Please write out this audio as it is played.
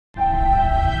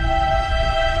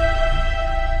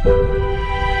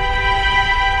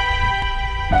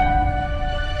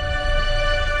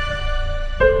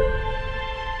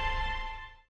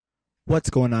What's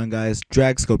going on, guys?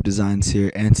 Dragscope Designs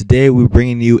here, and today we're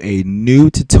bringing you a new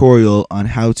tutorial on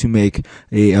how to make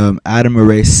a atom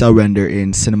array cell render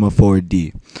in Cinema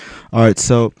 4D. Alright,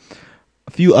 so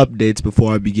a few updates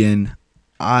before I begin.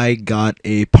 I got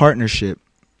a partnership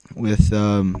with,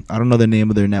 I don't know the name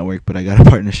of their network, but I got a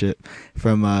partnership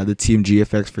from the team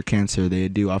GFX for Cancer. They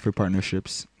do offer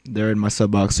partnerships. They're in my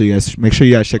sub box, so you guys make sure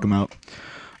you guys check them out.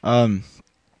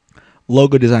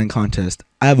 Logo design contest.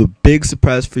 I have a big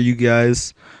surprise for you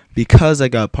guys. Because I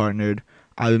got partnered,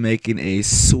 I've been making a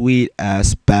sweet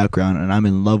ass background, and I'm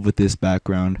in love with this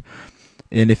background.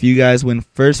 And if you guys win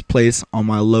first place on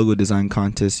my logo design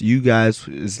contest, you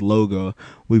guys' logo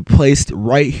we placed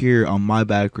right here on my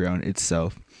background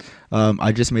itself.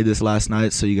 I just made this last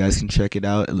night, so you guys can check it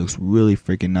out. It looks really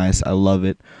freaking nice. I love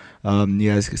it. You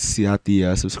guys can see out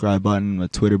the subscribe button, the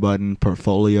Twitter button,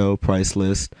 portfolio, price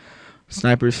list,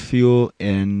 Sniper's Fuel,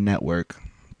 and network.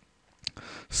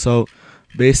 So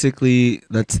basically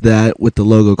that's that with the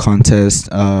logo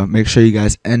contest. Make sure you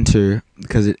guys enter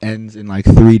because it ends in like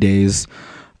 3 days.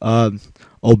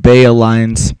 Obey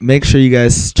Alliance. Make sure you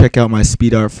guys check out my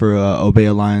speed art for Obey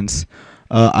Alliance.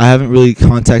 I haven't really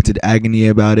contacted Agony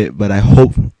about it, but I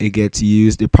hope it gets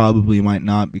used. It probably might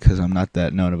not because I'm not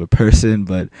that known of a person,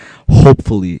 but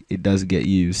hopefully it does get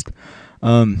used.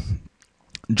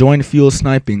 Join Fuel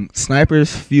Sniping.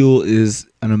 Sniper's Fuel is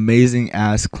an amazing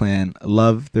ass clan. I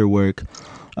love their work.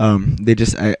 They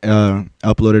just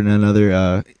uploaded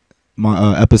another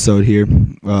episode here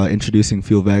introducing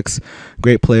Fuel Vex.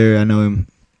 Great player, I know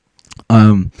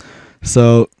him.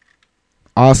 So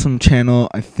awesome channel.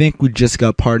 I think we just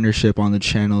got partnership on the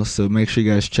channel, so make sure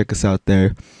you guys check us out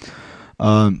there.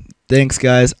 Thanks,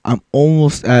 guys. I'm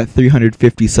almost at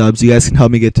 350 subs. You guys can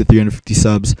help me get to 350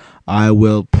 subs. I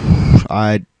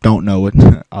don't know what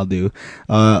I'll do.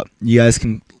 You guys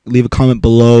can leave a comment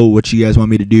below what you guys want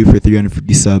me to do for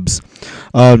 350 subs.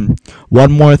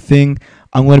 One more thing.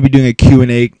 I'm going to be doing a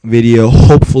Q&A video.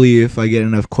 Hopefully, if I get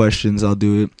enough questions, I'll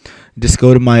do it. Just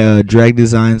go to my drag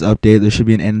designs update. There should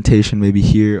be an annotation maybe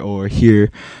here or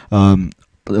here.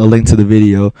 A link to the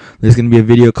video. There's going to be a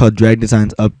video called Drag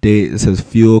Designs Update. It says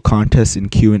Fuel Contest and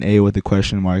Q&A with a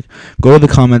question mark. Go to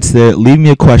the comments there. Leave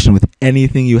me a question with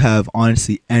anything you have.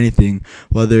 Honestly, anything.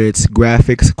 Whether it's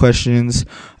graphics questions,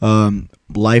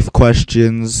 life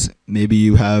questions. Maybe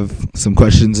you have some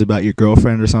questions about your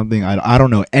girlfriend or something. I don't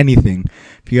know. Anything.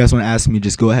 If you guys want to ask me,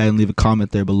 just go ahead and leave a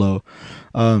comment there below.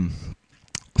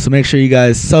 So make sure you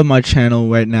guys sub my channel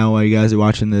right now while you guys are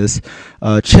watching this.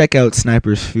 Check out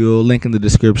Sniper's Fuel, link in the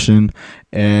description,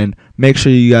 and make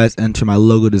sure you guys enter my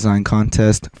logo design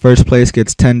contest. First place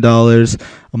gets $10,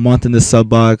 a month in the sub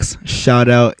box, shout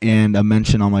out, and a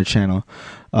mention on my channel.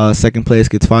 Second place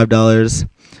gets $5,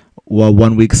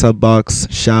 1 week sub box,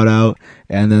 shout out,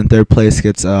 and then third place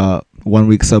gets 1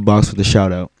 week sub box with a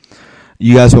shout out.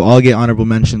 You guys will all get honorable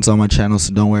mentions on my channel,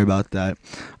 so don't worry about that.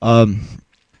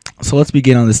 So let's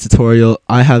begin on this tutorial.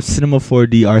 I have Cinema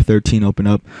 4D R13 open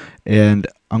up, and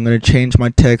I'm going to change my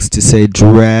text to say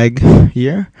drag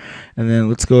here, and then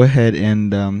let's go ahead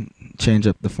and change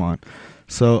up the font.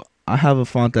 So I have a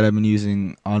font that I've been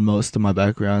using on most of my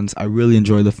backgrounds. I really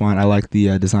enjoy the font. I like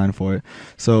the design for it.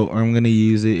 So I'm going to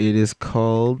use it. It is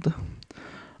called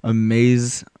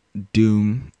Amaze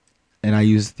Doom, and I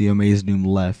use the Amaze Doom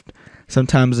left.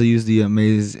 Sometimes I use the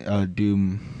Amaze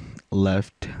Doom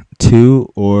left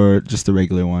 2 or just the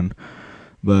regular one,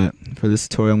 but for this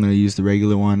tutorial I'm going to use the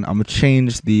regular one. I'm going to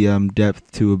change the depth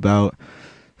to about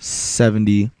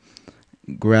 70.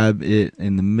 Grab it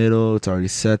in the middle. It's already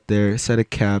set there. Set a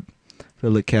cap,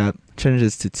 fill a cap, change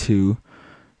this to 2,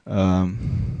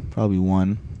 probably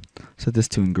 1. Set this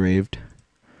to engraved,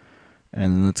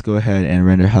 and then let's go ahead and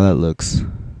render how that looks.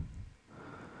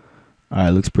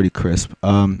 Alright, looks pretty crisp.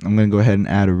 I'm going to go ahead and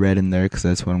add a red in there because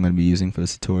that's what I'm going to be using for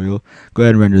this tutorial. Go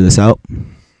ahead and render this out.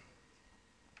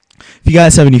 If you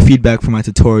guys have any feedback for my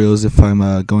tutorials, if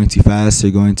I'm going too fast or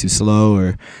going too slow,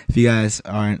 or if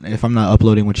I'm not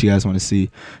uploading what you guys want to see,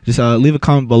 just leave a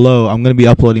comment below. I'm going to be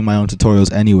uploading my own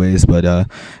tutorials anyways, but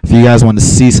if you guys want to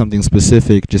see something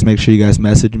specific, just make sure you guys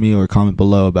message me or comment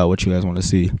below about what you guys want to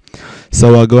see.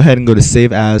 So go ahead and go to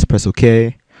Save As, press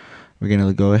OK. We're going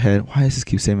to go ahead. Why does this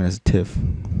keep saving as a TIFF?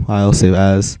 File, save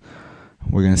as.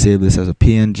 We're going to save this as a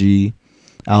PNG.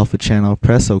 Alpha channel.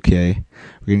 Press OK.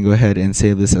 We're going to go ahead and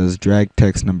save this as drag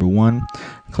text number 1.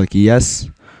 Click yes.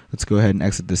 Let's go ahead and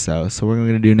exit this out. So what we're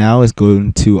going to do now is go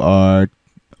into our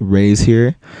arrays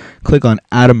here. Click on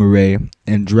Atom Array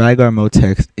and drag our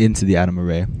motext into the Atom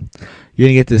Array. You're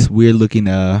going to get this weird looking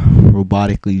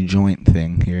robotically joint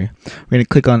thing here. We're going to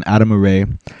click on Atom Array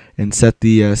and set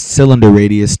the cylinder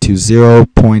radius to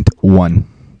 0.1.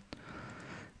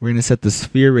 We're going to set the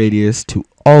sphere radius to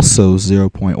also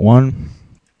 0.1.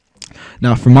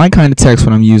 Now, for my kind of text,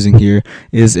 what I'm using here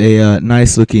is a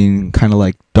nice looking, kind of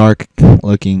like dark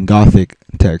looking gothic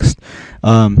text.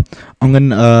 I'm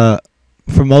gonna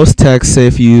for most text, say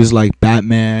if you use like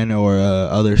Batman or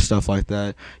other stuff like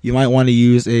that, you might want to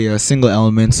use a single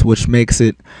elements, which makes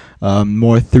it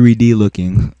more 3D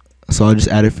looking. So I'll just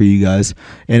add it for you guys,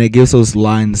 and it gives those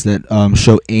lines that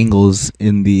show angles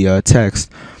in the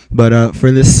text. But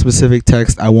for this specific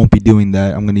text, I won't be doing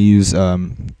that. I'm going to use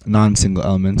non-single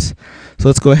elements. So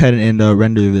let's go ahead and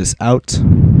render this out.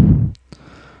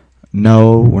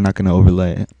 No, we're not going to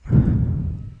overlay it.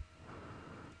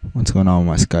 What's going on with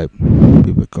my Skype?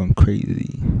 People are going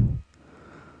crazy.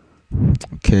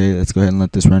 Okay, let's go ahead and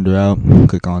let this render out.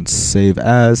 Click on Save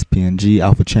As, PNG,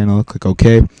 Alpha Channel. Click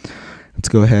OK. Let's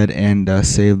go ahead and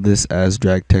save this as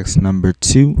drag text number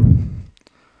 2.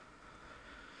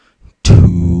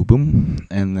 Boom,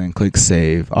 and then click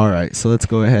save. Alright, so let's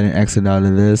go ahead and exit out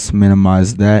of this,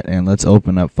 minimize that, and let's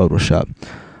open up Photoshop.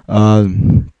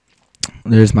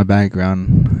 There's my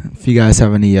background. If you guys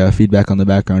have any feedback on the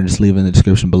background, just leave it in the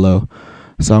description below.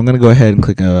 So I'm going to go ahead and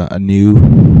click a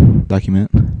new document.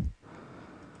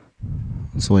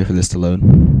 Let's wait for this to load.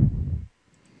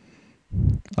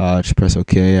 Just press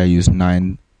OK. I use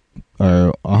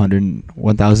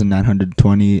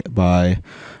 1920 by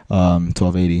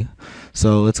 1280.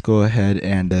 So let's go ahead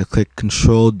and click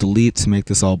Control Delete to make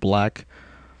this all black.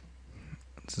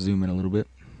 Let's zoom in a little bit.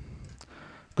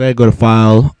 Go ahead, go to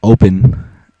File, Open,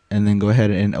 and then go ahead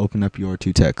and open up your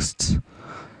two texts.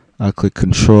 I'll click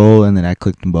Control, and then I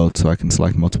click them both so I can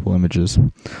select multiple images.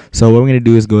 So what we're going to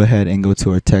do is go ahead and go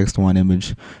to our text one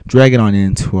image, drag it on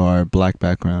into our black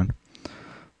background,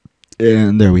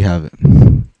 and there we have it.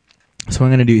 So what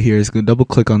I'm going to do here is go double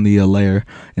click on the layer,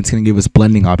 and it's going to give us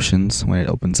blending options when it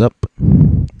opens up.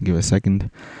 Give it a second.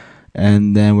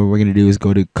 And then what we're going to do is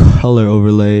go to color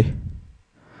overlay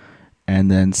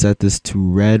and then set this to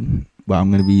red, but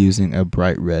I'm going to be using a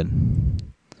bright red.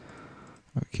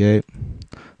 Okay,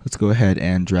 let's go ahead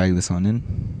and drag this on in.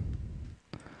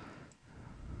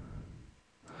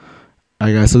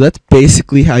 Alright guys, so that's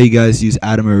basically how you guys use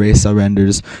Atom Erase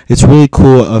renders. It's really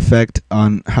cool effect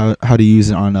on how to use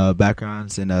it on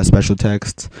backgrounds and special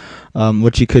texts.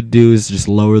 What you could do is just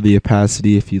lower the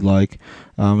opacity if you'd like.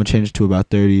 I'm going to change it to about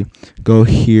 30. Go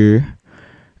here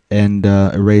and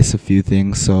erase a few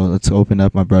things. So let's open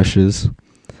up my brushes.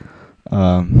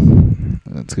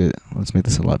 Let's make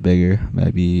this a lot bigger,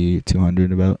 maybe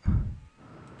 200 about.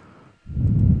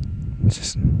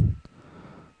 Just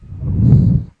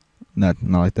not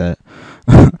like that.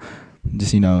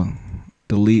 Just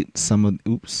delete some of.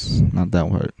 Oops, not that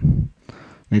part.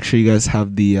 Make sure you guys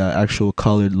have the actual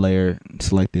colored layer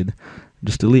selected.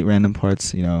 Just delete random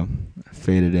parts.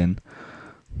 Fade it in.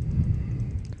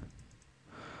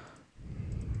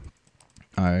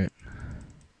 All right.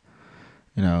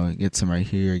 Get some right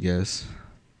here, I guess.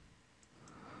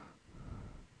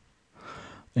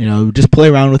 Just play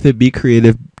around with it, be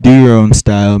creative, do your own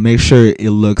style. Make sure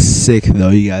it looks sick, though.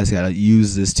 You guys gotta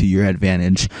use this to your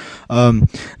advantage.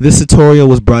 This tutorial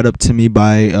was brought up to me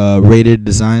by Rated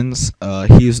Designs.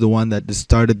 He was the one that just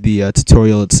started the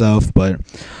tutorial itself, but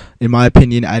in my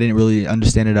opinion, I didn't really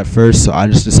understand it at first, so I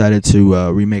just decided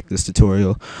to remake this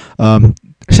tutorial.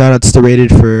 Shout outs to Rated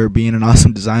for being an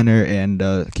awesome designer, and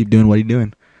keep doing what you're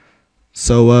doing.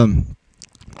 So,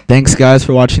 thanks guys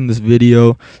for watching this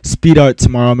video. Speed art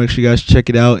tomorrow. Make sure you guys check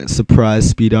it out. Surprise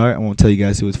speed art. I won't tell you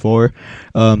guys who it's for.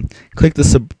 Click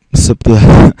the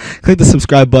click the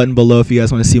subscribe button below if you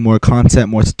guys want to see more content,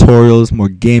 more tutorials, more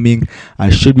gaming.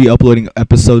 I should be uploading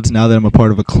episodes now that I'm a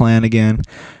part of a clan again.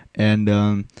 And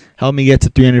help me get to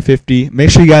 350.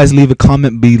 Make sure you guys leave a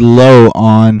comment below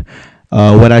on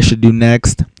what I should do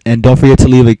next. And don't forget to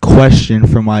leave a question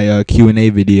for my Q&A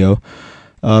video.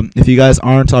 If you guys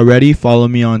aren't already, follow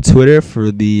me on Twitter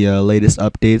for the latest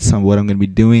updates on what I'm going to be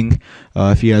doing.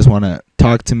 If you guys want to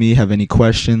talk to me, have any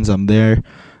questions, I'm there.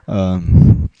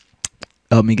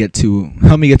 Help me get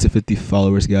to 50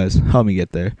 followers, guys. Help me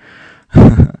get there.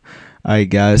 Alright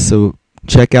guys, so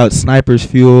check out Sniper's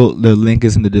Fuel. The link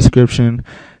is in the description.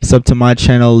 Sub to my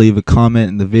channel, leave a comment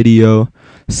in the video.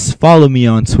 Follow me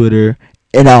on Twitter,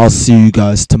 and I'll see you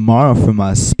guys tomorrow for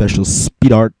my special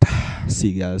speed art. See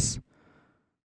you guys.